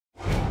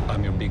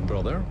big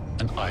brother,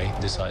 and I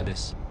decide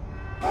this.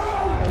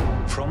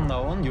 From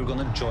now on, you're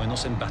gonna join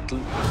us in battle.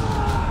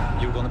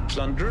 You're gonna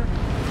plunder.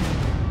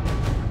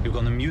 You're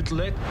gonna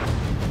mutilate.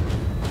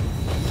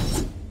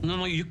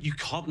 No, you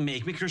can't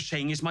make me.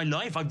 Crocheting is my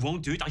life. I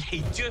won't do it. I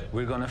hate you.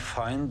 We're gonna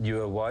find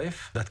you a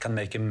wife that can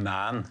make a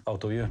man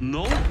out of you.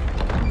 No.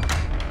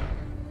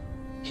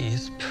 He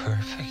is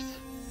perfect.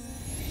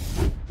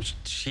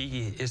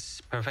 She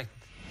is perfect.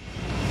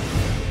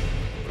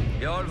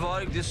 Jarl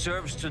Varg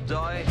deserves to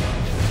die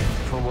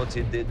for what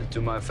he did to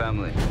my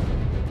family.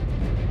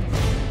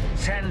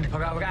 Send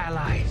for our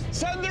allies.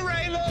 Send the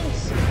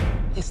ravens!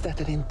 Is that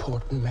an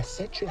important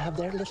message you have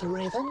there, little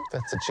raven?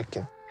 That's a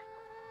chicken.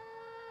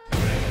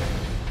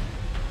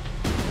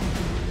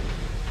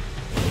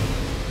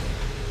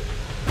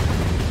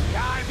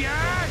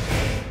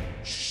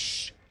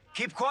 Shh!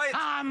 Keep quiet!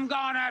 I'm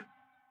gonna...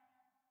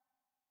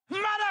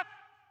 Mother!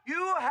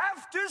 You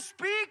have to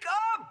speak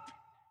up!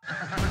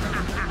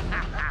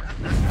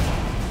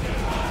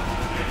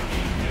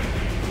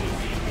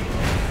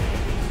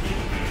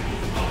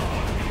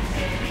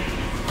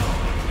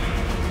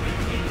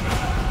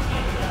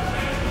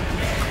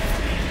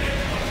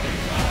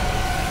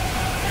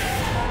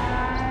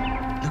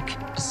 Look,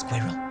 a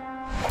squirrel.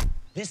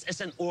 This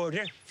is an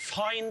order.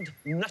 Find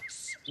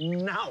nuts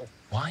now.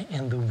 Why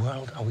in the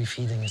world are we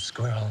feeding a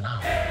squirrel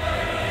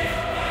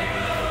now?